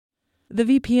The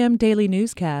VPM Daily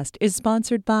Newscast is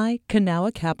sponsored by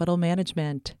Kanawha Capital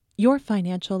Management. Your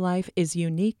financial life is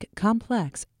unique,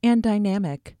 complex, and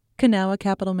dynamic. Kanawha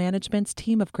Capital Management's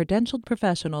team of credentialed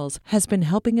professionals has been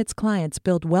helping its clients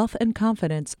build wealth and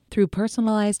confidence through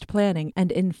personalized planning and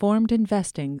informed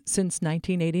investing since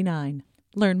 1989.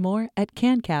 Learn more at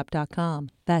cancap.com.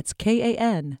 That's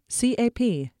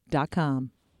KANCAP.com.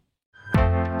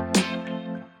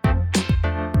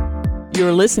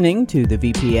 You're listening to the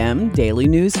VPM Daily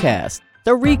Newscast,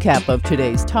 the recap of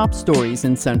today's top stories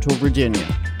in Central Virginia.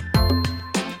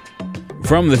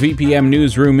 From the VPM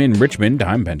Newsroom in Richmond,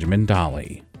 I'm Benjamin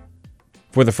Dolly.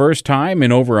 For the first time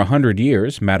in over 100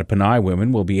 years, Mattaponi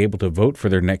women will be able to vote for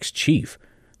their next chief.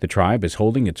 The tribe is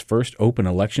holding its first open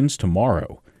elections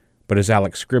tomorrow. But as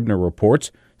Alex Scribner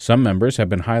reports, some members have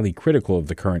been highly critical of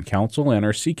the current council and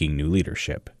are seeking new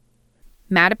leadership.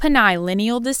 Mattaponi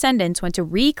lineal descendants want to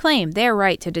reclaim their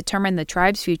right to determine the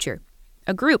tribe's future.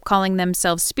 A group calling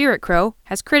themselves Spirit Crow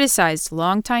has criticized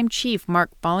longtime chief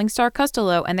Mark Fallingstar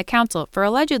Costello and the council for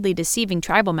allegedly deceiving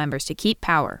tribal members to keep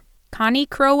power. Connie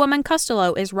Crow Woman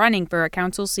Costello is running for a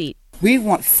council seat. We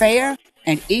want fair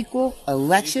and equal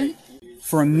election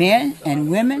for men and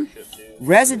women,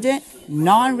 resident,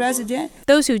 non-resident.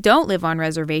 Those who don't live on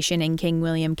reservation in King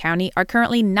William County are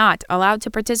currently not allowed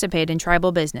to participate in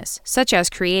tribal business, such as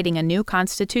creating a new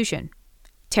constitution.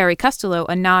 Terry Costello,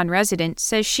 a non-resident,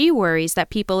 says she worries that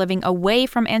people living away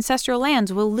from ancestral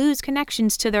lands will lose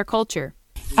connections to their culture.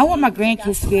 I want my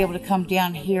grandkids to be able to come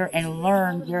down here and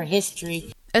learn their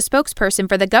history. A spokesperson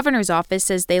for the governor's office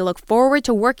says they look forward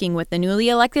to working with the newly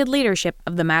elected leadership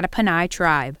of the Mattaponi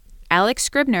tribe. Alex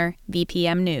Scribner,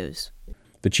 VPM News.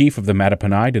 The chief of the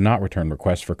Mattaponi did not return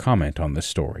requests for comment on this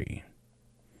story.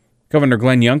 Governor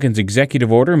Glenn Youngkin's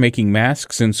executive order making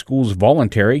masks in schools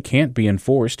voluntary can't be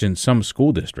enforced in some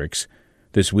school districts.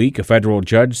 This week, a federal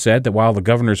judge said that while the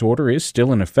governor's order is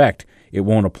still in effect, it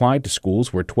won't apply to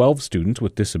schools where 12 students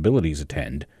with disabilities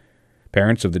attend.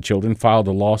 Parents of the children filed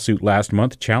a lawsuit last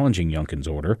month challenging Youngkin's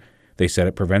order. They said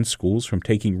it prevents schools from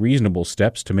taking reasonable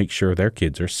steps to make sure their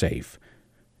kids are safe.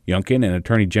 Youngkin and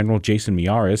Attorney General Jason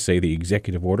Miyares say the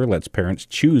executive order lets parents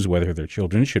choose whether their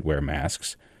children should wear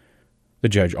masks. The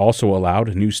judge also allowed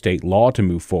a new state law to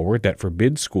move forward that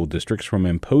forbids school districts from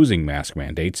imposing mask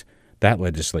mandates. That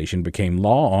legislation became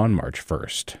law on March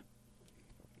 1st.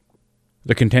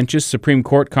 The contentious Supreme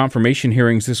Court confirmation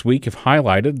hearings this week have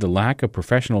highlighted the lack of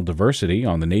professional diversity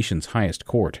on the nation's highest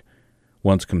court.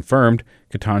 Once confirmed,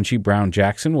 Ketanji Brown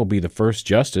Jackson will be the first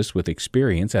justice with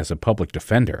experience as a public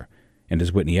defender. And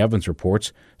as Whitney Evans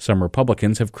reports, some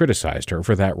Republicans have criticized her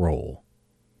for that role.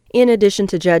 In addition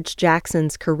to Judge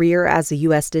Jackson's career as a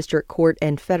U.S. District Court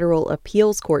and Federal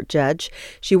Appeals Court judge,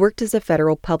 she worked as a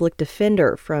federal public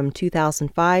defender from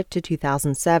 2005 to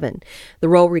 2007. The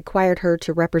role required her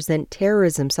to represent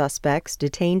terrorism suspects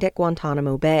detained at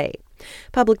Guantanamo Bay.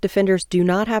 Public defenders do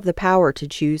not have the power to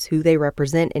choose who they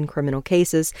represent in criminal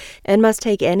cases and must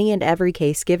take any and every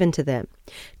case given to them.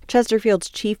 Chesterfield's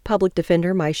chief public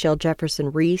defender, Michelle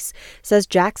Jefferson Reese, says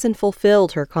Jackson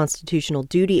fulfilled her constitutional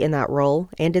duty in that role,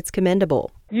 and it's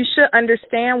commendable. You should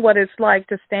understand what it's like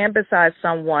to stand beside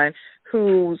someone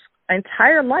whose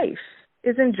entire life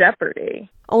is in jeopardy.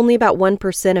 Only about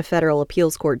 1% of federal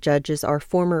appeals court judges are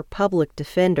former public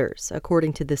defenders,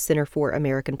 according to the Center for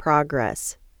American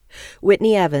Progress.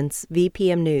 Whitney Evans,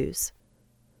 VPM News.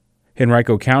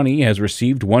 Henrico County has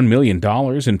received $1 million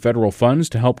in federal funds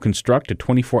to help construct a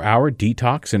 24-hour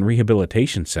detox and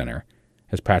rehabilitation center.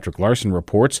 As Patrick Larson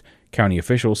reports, county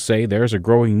officials say there's a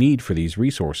growing need for these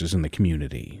resources in the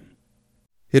community.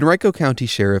 Henrico County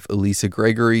Sheriff Elisa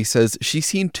Gregory says she's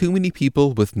seen too many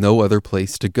people with no other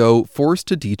place to go forced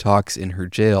to detox in her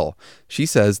jail. She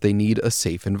says they need a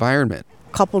safe environment.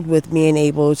 Coupled with being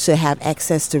able to have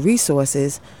access to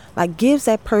resources, like gives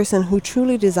that person who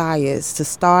truly desires to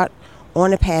start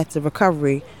on a path to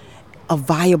recovery a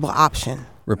viable option.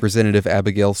 Representative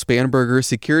Abigail Spanberger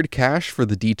secured cash for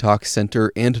the Detox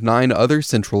Center and 9 other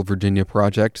Central Virginia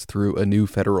projects through a new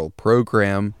federal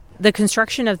program. The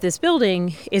construction of this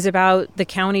building is about the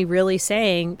county really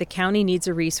saying the county needs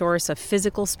a resource, a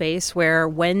physical space where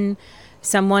when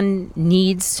someone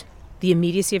needs the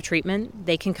immediacy of treatment,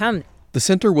 they can come. The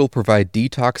center will provide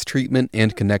detox treatment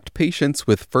and connect patients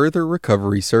with further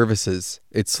recovery services.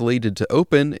 It's slated to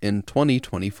open in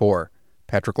 2024.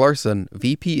 Patrick Larson,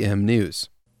 VPM News.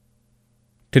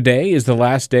 Today is the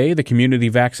last day the Community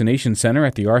Vaccination Center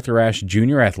at the Arthur Ashe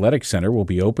Jr. Athletic Center will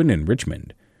be open in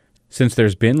Richmond. Since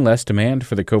there's been less demand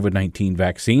for the COVID-19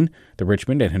 vaccine, the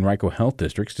Richmond and Henrico Health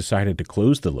Districts decided to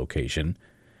close the location.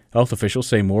 Health officials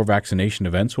say more vaccination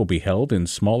events will be held in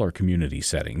smaller community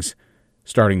settings.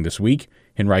 Starting this week,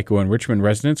 Henrico and Richmond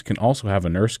residents can also have a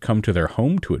nurse come to their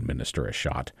home to administer a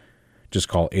shot. Just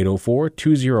call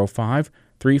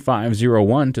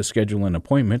 804-205-3501 to schedule an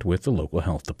appointment with the local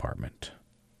health department.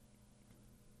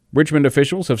 Richmond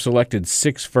officials have selected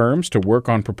 6 firms to work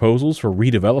on proposals for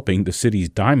redeveloping the city's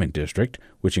Diamond District,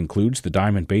 which includes the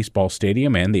Diamond Baseball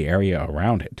Stadium and the area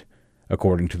around it.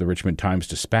 According to the Richmond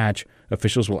Times-Dispatch,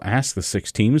 officials will ask the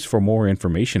 6 teams for more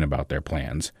information about their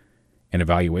plans. An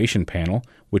evaluation panel,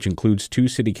 which includes 2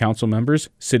 city council members,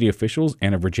 city officials,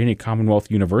 and a Virginia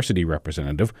Commonwealth University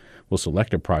representative, will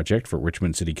select a project for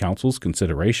Richmond City Council's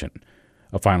consideration.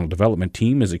 A final development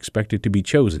team is expected to be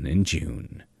chosen in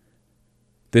June.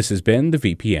 This has been the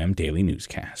VPM Daily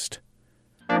Newscast.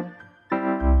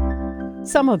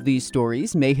 Some of these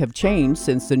stories may have changed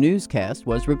since the newscast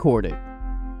was recorded.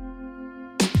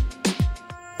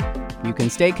 You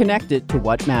can stay connected to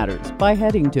what matters by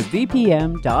heading to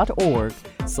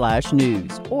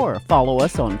vpm.org/news or follow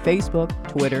us on Facebook,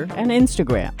 Twitter, and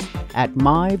Instagram at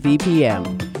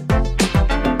MyVPM.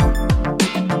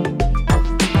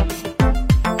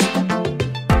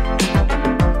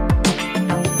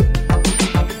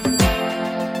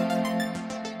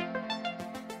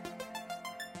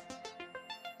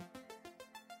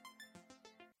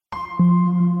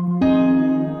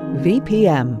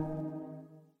 VPM.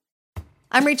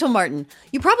 I'm Rachel Martin.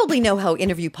 You probably know how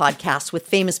interview podcasts with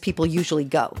famous people usually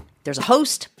go. There's a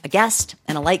host, a guest,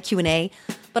 and a light Q&A.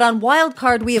 But on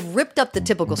Wildcard, we have ripped up the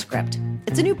typical script.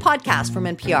 It's a new podcast from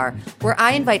NPR where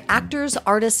I invite actors,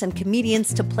 artists, and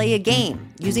comedians to play a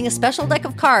game using a special deck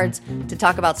of cards to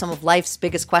talk about some of life's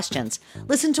biggest questions.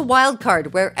 Listen to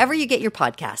Wildcard wherever you get your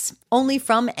podcasts, only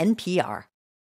from NPR.